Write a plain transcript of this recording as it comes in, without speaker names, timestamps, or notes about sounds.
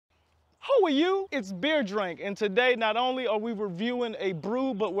Who are you? It's Beer Drink, and today not only are we reviewing a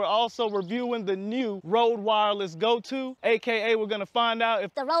brew, but we're also reviewing the new Rode Wireless Go-To, aka we're gonna find out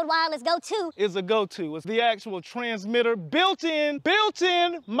if the Rode Wireless Go-To is a go-to. It's the actual transmitter, built-in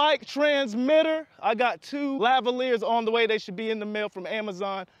mic transmitter. I got 2 lavaliers on the way. They should be in the mail from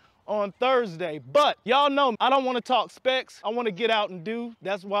Amazon on Thursday. But y'all know I don't want to talk specs. I want to get out and do.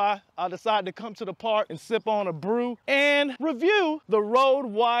 That's why I decided to come to the park and sip on a brew and review the Rode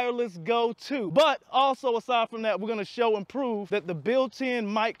Wireless Go-To. But also, aside from that, we're going to show and prove that the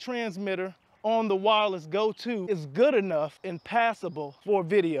built-in mic transmitter on the Wireless Go-To is good enough and passable for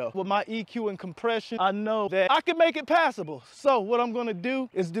video. With my EQ and compression, I know that I can make it passable. So what I'm gonna do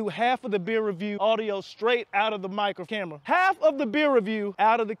is do half of the beer review audio straight out of the micro camera. Half of the beer review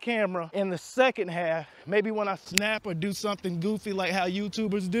out of the camera, and the second half, maybe when I snap or do something goofy like how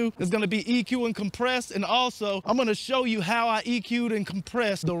YouTubers do, it's gonna be EQ and compressed, and also I'm gonna show you how I EQ'd and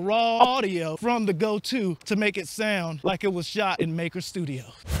compressed the raw audio from the Go-To to make it sound like it was shot in Maker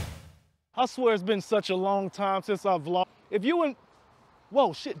Studios. I swear it's been such a long time since I've vlogged. If you and,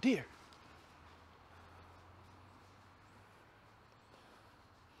 whoa, shit, deer.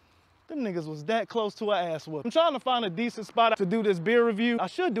 Them niggas was that close to an ass whoop. I'm trying to find a decent spot to do this beer review. I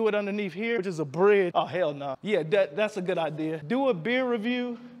should do it underneath here, which is a bridge. Oh, hell no. Yeah, that's a good idea. Do a beer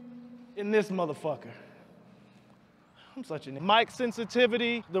review in this motherfucker. I'm such an mic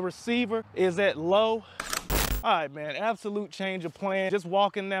sensitivity. The receiver is at low. All right, man, absolute change of plan. Just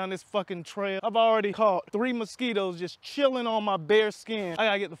walking down this fucking trail. I've already caught 3 mosquitoes just chilling on my bare skin. I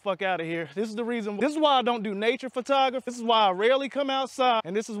gotta get the fuck out of here. This is the reason, this is why I don't do nature photography. This is why I rarely come outside.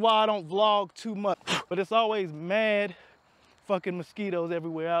 And this is why I don't vlog too much. But it's always mad fucking mosquitoes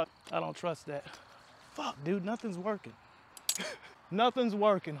everywhere. I don't trust that. Fuck, dude, nothing's working. Nothing's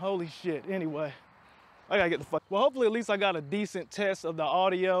working, holy shit. Anyway, I gotta get the fuck. Well, hopefully at least I got a decent test of the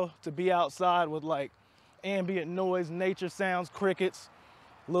audio to be outside with like ambient noise, nature sounds, crickets,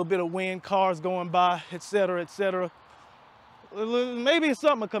 a little bit of wind, cars going by, etc., etc. Maybe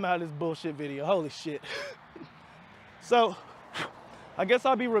something will come out of this bullshit video. Holy shit. So, I guess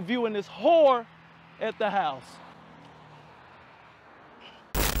I'll be reviewing this whore at the house.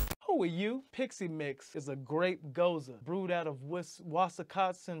 Who are you? Pixie Mix is a grape goza brewed out of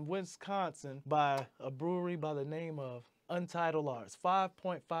Wausaucon, Wisconsin by a brewery by the name of Untappd.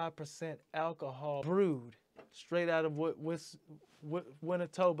 5.5% alcohol, brewed straight out of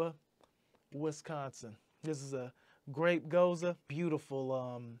Winnetoba, Wisconsin. This is a grape goza.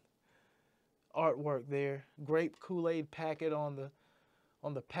 Beautiful artwork there. Grape Kool-Aid packet on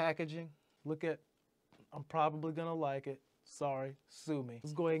the packaging. Look at, I'm probably gonna like it. Sorry, sue me.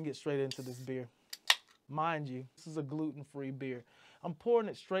 Let's go ahead and get straight into this beer. Mind you, this is a gluten-free beer. I'm pouring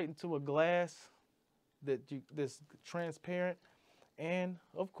it straight into a glass that's transparent, and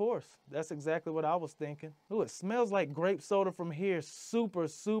of course, that's exactly what I was thinking. Ooh, it smells like grape soda from here. Super,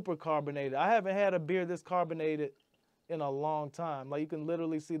 super carbonated. I haven't had a beer this carbonated in a long time. Like, you can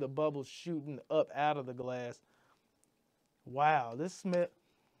literally see the bubbles shooting up out of the glass. Wow, this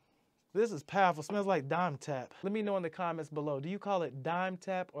is powerful. Smells like Dime Tap. Let me know in the comments below. Do you call it Dime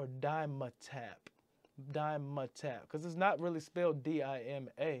Tap or Dime-a-Tap? Dime-a-Tap, because it's not really spelled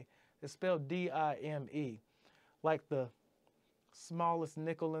D-I-M-A. It's spelled D-I-M-E, like the smallest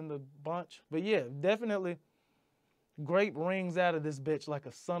nickel in the bunch. But yeah, definitely grape rings out of this bitch like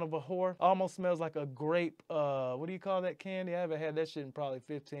a son of a whore. Almost smells like a grape, what do you call that candy? I haven't had that shit in probably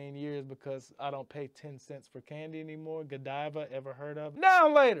 15 years because I don't pay 10 cents for candy anymore. Godiva, ever heard of?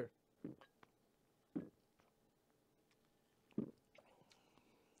 Now later.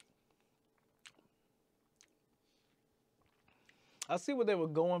 I see what they were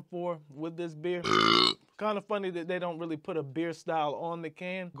going for with this beer. Kind of funny that they don't really put a beer style on the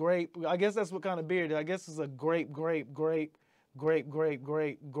can. Grape, I guess that's what kind of beer it is. I guess it's a grape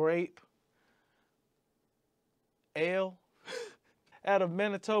ale out of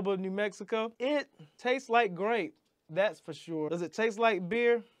Manitoba, New Mexico. It tastes like grape, that's for sure. Does it taste like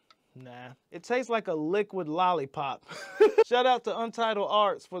beer? Nah. It tastes like a liquid lollipop. Shout out to Untappd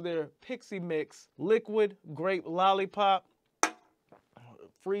Arts for their Pixie Mix liquid grape lollipop.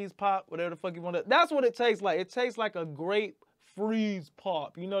 Freeze pop, whatever the fuck you want to. That's what it tastes like. It tastes like a grape freeze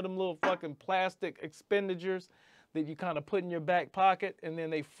pop. You know them little fucking plastic expenditures that you kind of put in your back pocket and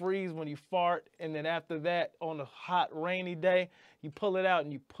then they freeze when you fart, and then after that, on a hot rainy day, you pull it out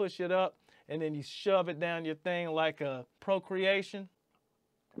and you push it up and then you shove it down your thing like a procreation.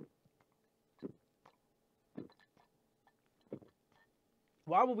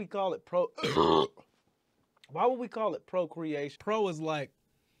 Why would we call it why would we call it procreation? Pro is like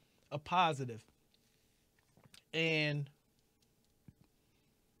a positive. And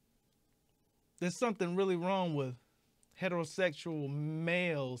there's something really wrong with heterosexual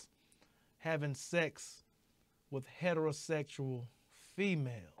males having sex with heterosexual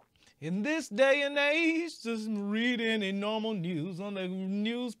females. In this day and age, just read any normal news on the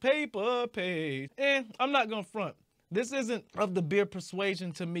newspaper page. I'm not gonna front. This isn't of the beer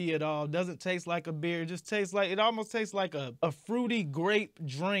persuasion to me at all. It doesn't taste like a beer. It just tastes like, it almost tastes like a fruity grape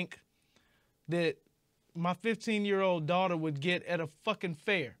drink that my 15-year-old daughter would get at a fucking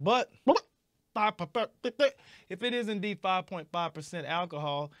fair. But if it is indeed 5.5%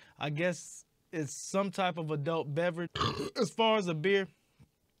 alcohol, I guess it's some type of adult beverage. As far as a beer,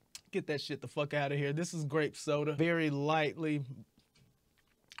 get that shit the fuck out of here. This is grape soda. Very lightly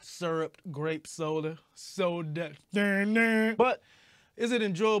syruped grape soda. But is it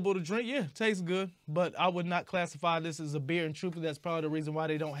enjoyable to drink? Yeah, it tastes good. But I would not classify this as a beer. And truthfully, that's probably the reason why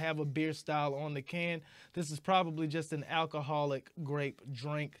they don't have a beer style on the can. This is probably just an alcoholic grape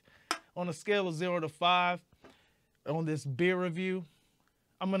drink. On a scale of 0 to 5, on this beer review,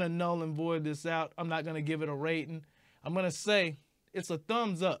 I'm going to null and void this out. I'm not going to give it a rating. I'm going to say it's a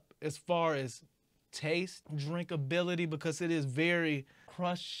thumbs up as far as taste, drinkability, because it is very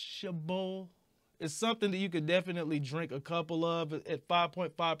crushable. It's something that you could definitely drink a couple of. At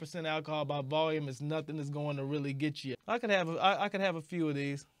 5.5% alcohol by volume, it's nothing that's going to really get you. I could have a few of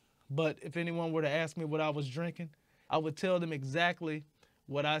these, but if anyone were to ask me what I was drinking, I would tell them exactly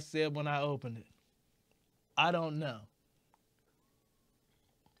what I said when I opened it. I don't know.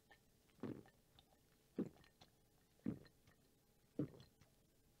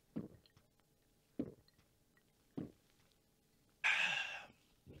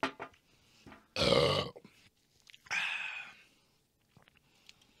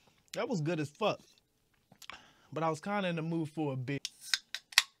 That was good as fuck. But I was kind of in the mood for a beer.